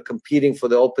 Ethereum kind of competing for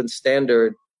the open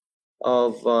standard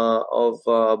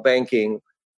of banking.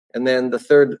 And then the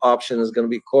third option is going to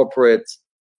be corporate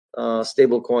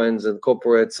stable coins and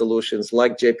corporate solutions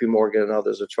like JP Morgan and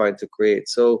others are trying to create.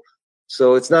 So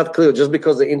it's not clear just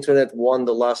because the internet won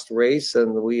the last race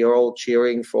and we are all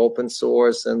cheering for open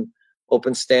source and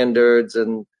open standards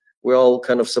and we're all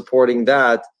kind of supporting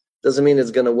that, doesn't mean it's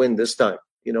going to win this time.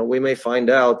 We may find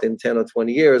out in 10 or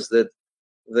 20 years that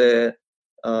the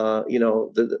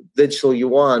digital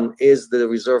yuan is the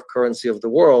reserve currency of the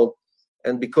world.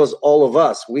 And because all of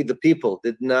us, we the people,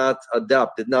 did not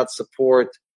adopt, did not support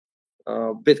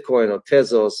Bitcoin or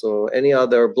Tezos or any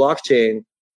other blockchain,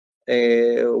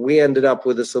 we ended up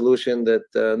with a solution that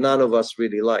none of us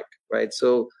really like, right?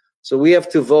 So we have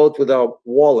to vote with our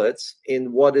wallets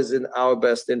in what is in our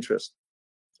best interest,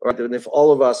 right? And if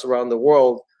all of us around the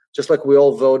world, just like we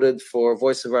all voted for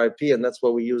Voice over IP, and that's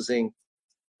why we're using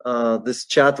this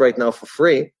chat right now for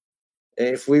free.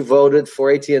 If we voted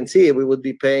for AT&T, we would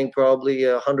be paying probably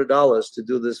 $100 to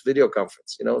do this video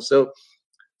conference, So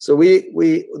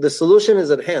the solution is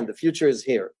at hand. The future is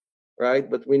here, right?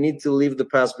 But we need to leave the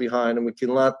past behind, and we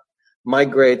cannot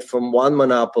migrate from one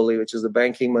monopoly, which is the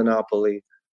banking monopoly,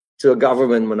 to a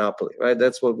government monopoly, right?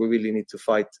 That's what we really need to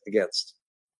fight against.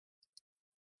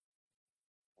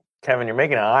 Kevin, you're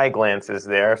making eye glances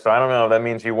there, so I don't know if that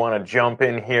means you want to jump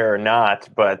in here or not,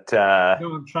 but no,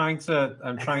 I'm trying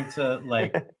to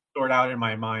like sort out in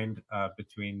my mind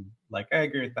between like I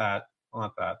agree with that,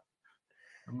 not that.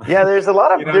 Yeah, there's a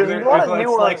lot of nuance.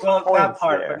 Like, well, that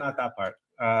part, there. But not that part.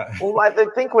 Well, I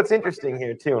think what's interesting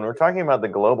here too, and we're talking about the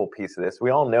global piece of this.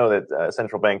 We all know that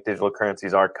central bank digital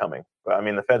currencies are coming. I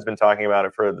mean, the Fed's been talking about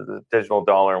it for the digital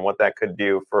dollar and what that could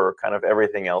do for kind of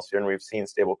everything else here, and we've seen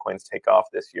stable coins take off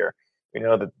this year. We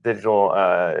know that digital,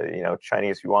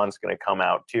 Chinese yuan is going to come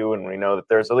out too, and we know that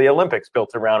there's the Olympics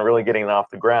built around really getting it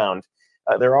off the ground.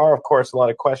 There are, of course, a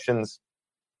lot of questions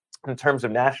in terms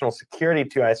of national security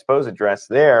to, I suppose, address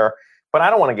there, but I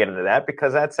don't want to get into that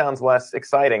because that sounds less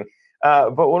exciting.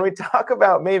 But when we talk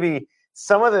about maybe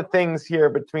some of the things here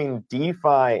between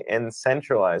DeFi and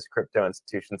centralized crypto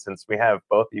institutions, since we have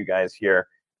both of you guys here,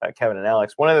 Kevin and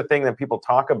Alex, one of the things that people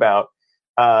talk about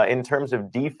in terms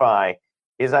of DeFi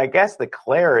is, I guess, the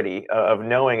clarity of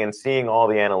knowing and seeing all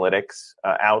the analytics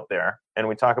out there. And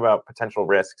we talk about potential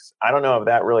risks. I don't know if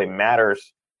that really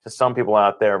matters to some people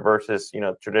out there versus,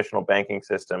 traditional banking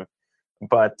system.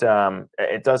 But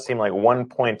it does seem like one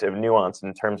point of nuance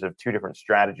in terms of two different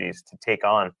strategies to take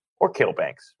on or kill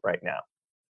banks right now.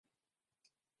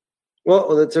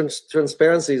 Well, the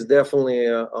transparency is definitely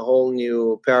a whole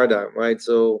new paradigm, right?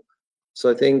 So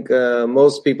I think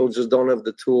most people just don't have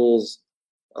the tools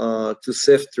to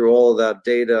sift through all of that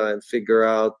data and figure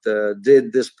out,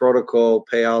 did this protocol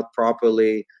pay out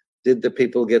properly? Did the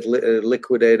people get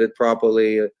liquidated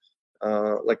properly?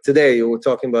 Like today, you were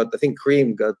talking about, I think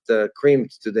Cream got creamed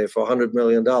today for $100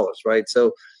 million, right?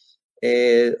 So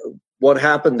what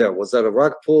happened there? Was that a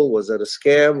rug pull? Was that a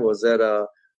scam? Was that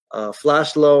a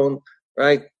flash loan,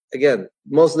 right? Again,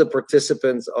 most of the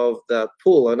participants of that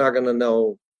pool are not going to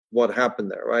know what happened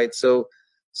there, right? So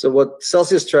what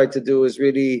Celsius tried to do is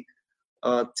really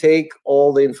take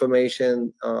all the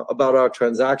information about our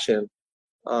transaction,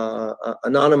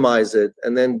 anonymize it,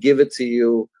 and then give it to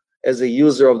you as a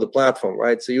user of the platform,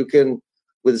 right? So you can,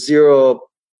 with zero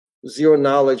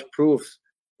knowledge proof,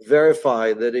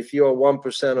 verify that if you are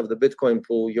 1% of the Bitcoin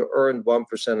pool, you earned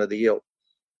 1% of the yield.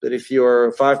 That if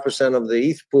you're 5% of the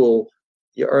ETH pool,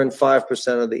 you earn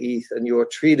 5% of the ETH, and you are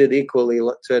treated equally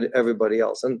to everybody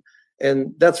else.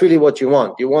 And that's really what you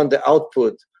want. You want the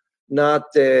output, not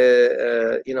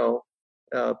PhD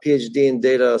in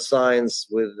data science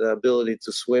with the ability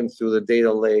to swim through the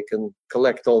data lake and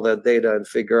collect all that data and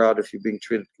figure out if you're being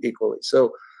treated equally.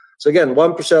 So again,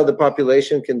 1% of the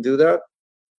population can do that,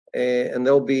 and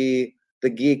there'll be the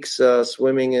geeks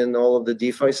swimming in all of the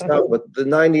DeFi stuff, but the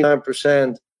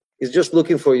 99% is just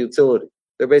looking for utility.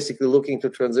 They're basically looking to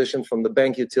transition from the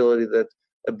bank utility that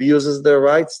abuses their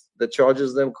rights, that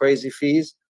charges them crazy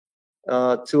fees,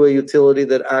 to a utility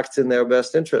that acts in their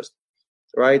best interest,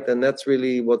 right? And that's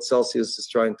really what Celsius is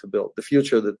trying to build, the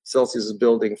future that Celsius is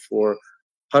building for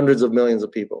hundreds of millions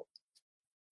of people.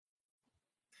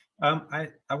 I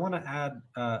want to add,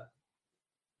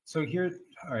 so here,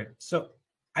 all right, so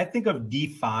I think of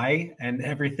DeFi and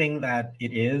everything that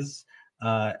it is,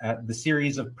 the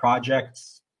series of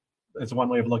projects is one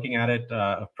way of looking at it,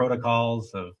 of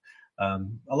protocols, of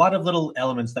a lot of little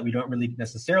elements that we don't really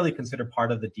necessarily consider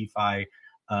part of the DeFi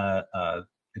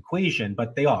equation,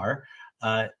 but they are,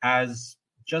 as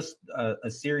just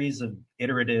a series of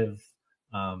iterative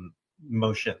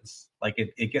motions, like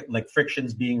it get like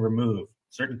frictions being removed,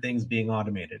 certain things being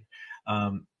automated.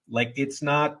 Like it's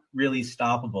not really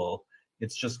stoppable.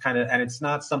 It's just kind of, and it's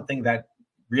not something that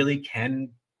really can,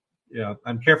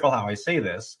 I'm careful how I say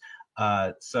this.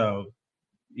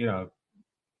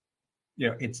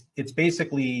 It's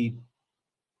basically,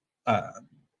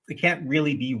 it can't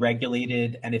really be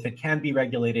regulated. And if it can be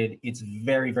regulated, it's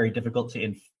very, very difficult to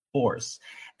enforce.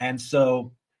 And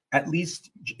so at least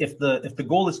if the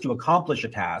goal is to accomplish a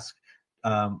task,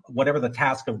 whatever the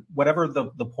task of, whatever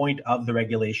the point of the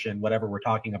regulation, whatever we're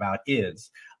talking about is,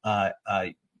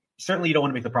 certainly you don't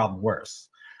want to make the problem worse.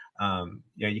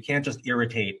 You can't just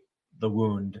irritate the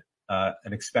wound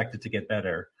and expect it to get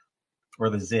better, or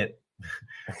the zit.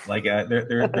 Like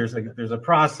there's a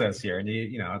process here, and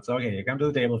it's okay. You come to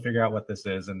the table, figure out what this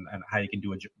is, and how you can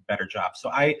do a better job.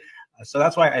 So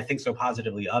that's why I think so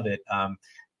positively of it.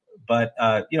 But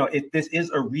this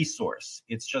is a resource.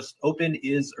 It's just open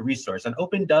is a resource, and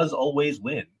open does always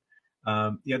win.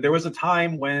 There was a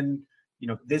time when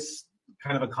this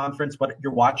kind of a conference, what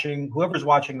you're watching, whoever's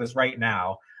watching this right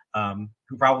now,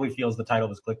 who probably feels the title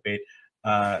was clickbait,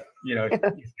 there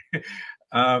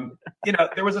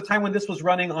was a time when this was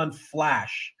running on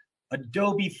Flash,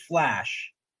 Adobe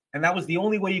Flash, and that was the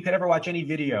only way you could ever watch any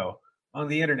video on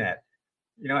the internet.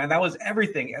 And that was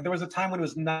everything. And there was a time when it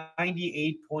was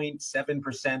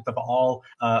 98.7% of all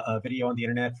video on the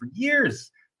internet for years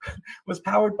was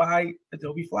powered by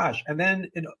Adobe Flash. And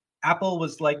then Apple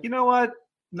was like, you know what?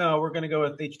 No, we're going to go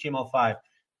with HTML5.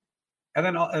 And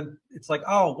then it's like,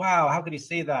 oh, wow, how could he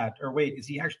say that? Or wait,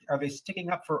 are they sticking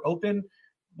up for open?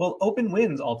 Well, open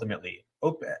wins ultimately.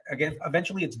 Again,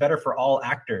 eventually it's better for all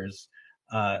actors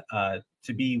to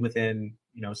be within,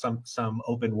 some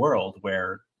open world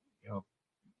where,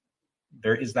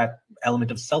 there is that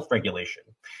element of self-regulation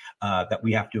that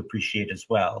we have to appreciate as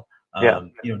well.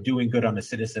 Doing good on a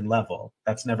citizen level.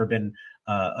 That's never been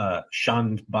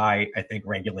shunned by, I think,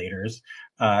 regulators.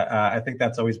 I think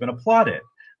that's always been applauded.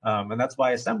 And that's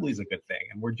why assembly is a good thing.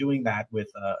 And we're doing that with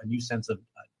a new sense of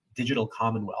digital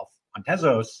commonwealth on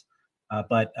Tezos.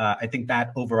 But I think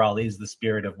that overall is the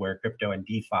spirit of where crypto and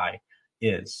DeFi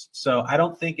is. So I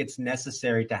don't think it's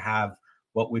necessary to have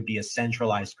what would be a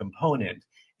centralized component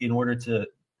in order to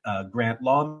grant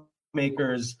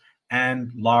lawmakers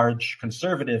and large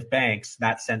conservative banks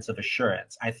that sense of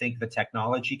assurance. I think the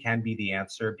technology can be the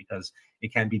answer because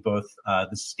it can be both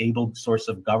the stable source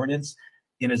of governance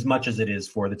in as much as it is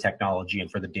for the technology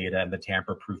and for the data and the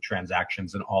tamper-proof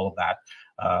transactions and all of that,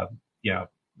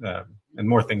 and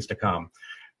more things to come.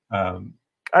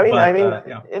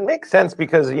 It makes sense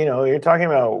because, you're talking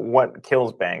about what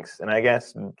kills banks. And I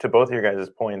guess to both of your guys'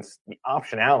 points, the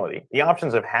optionality, the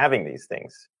options of having these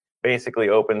things basically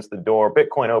opens the door.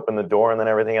 Bitcoin opened the door, and then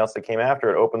everything else that came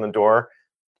after it opened the door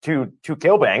to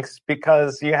kill banks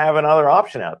because you have another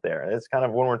option out there. And it's kind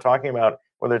of when we're talking about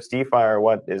whether it's DeFi or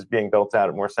what is being built out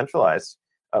at more centralized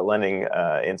lending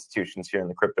institutions here in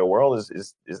the crypto world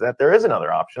is that there is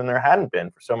another option, and there hadn't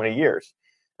been for so many years.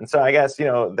 And so I guess,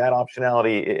 that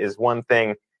optionality is one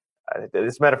thing.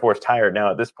 This metaphor is tired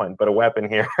now at this point, but a weapon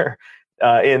here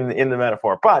in the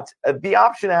metaphor. But the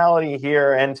optionality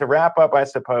here, and to wrap up, I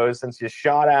suppose, since you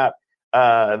shot out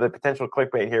the potential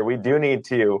clickbait here, we do need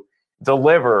to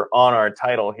deliver on our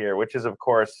title here, which is, of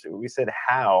course, we said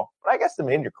how. But I guess the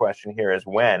major question here is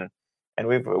when. And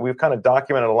we've kind of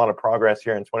documented a lot of progress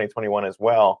here in 2021 as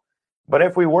well. But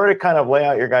if we were to kind of lay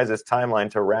out your guys' timeline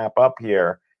to wrap up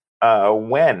here,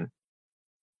 when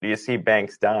do you see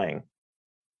banks dying?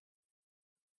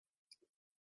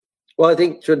 Well, I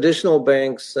think traditional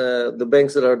banks, the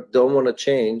banks that don't want to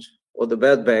change, or the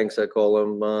bad banks, I call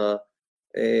them,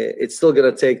 it's still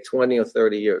going to take 20 or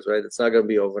 30 years, right? It's not going to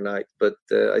be overnight. But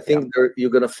I think you're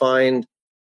going to find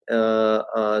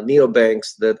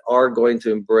neobanks that are going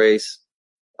to embrace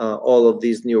all of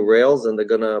these new rails, and they're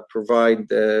going to provide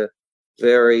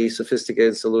very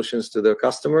sophisticated solutions to their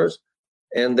customers,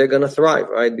 and they're going to thrive,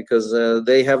 right? Because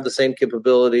they have the same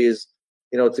capabilities,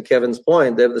 to Kevin's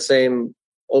point, they have the same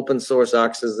open source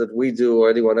access that we do or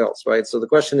anyone else, right? So the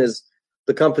question is,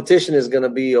 the competition is going to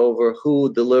be over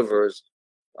who delivers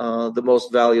the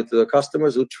most value to their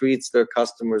customers, who treats their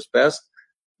customers best.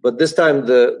 But this time,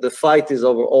 the fight is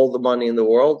over all the money in the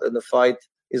world, and the fight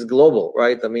is global,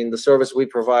 right? I mean, the service we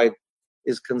provide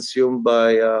is consumed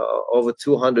by over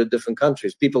 200 different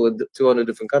countries, people in 200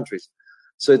 different countries.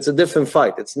 So it's a different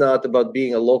fight. It's not about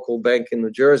being a local bank in New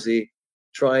Jersey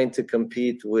trying to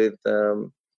compete with,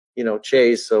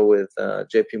 Chase or with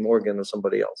JP Morgan or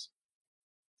somebody else.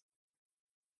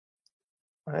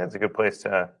 That's a good place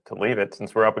to leave it.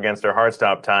 Since we're up against our hard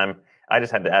stop time, I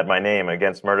just had to add my name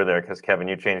against murder there because, Kevin,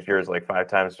 you changed yours like 5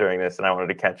 times during this, and I wanted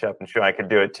to catch up and show I could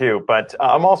do it too. But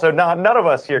I'm also none of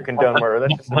us here condone murder.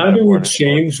 That's just how do we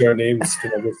change our names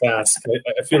fast?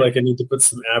 I feel like I need to put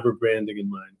some Abra branding in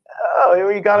mine. Oh,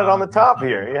 you got it on the top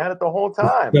here. You had it the whole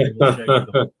time.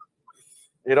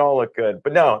 It all looked good.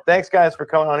 But no, thanks, guys, for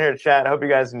coming on here to chat. I hope you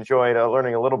guys enjoyed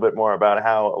learning a little bit more about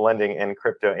how lending and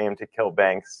crypto aim to kill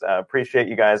banks. Appreciate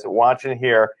you guys watching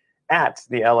here at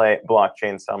the LA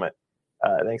Blockchain Summit.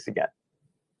 Thanks again.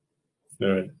 All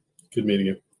right. Good meeting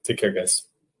you. Take care, guys.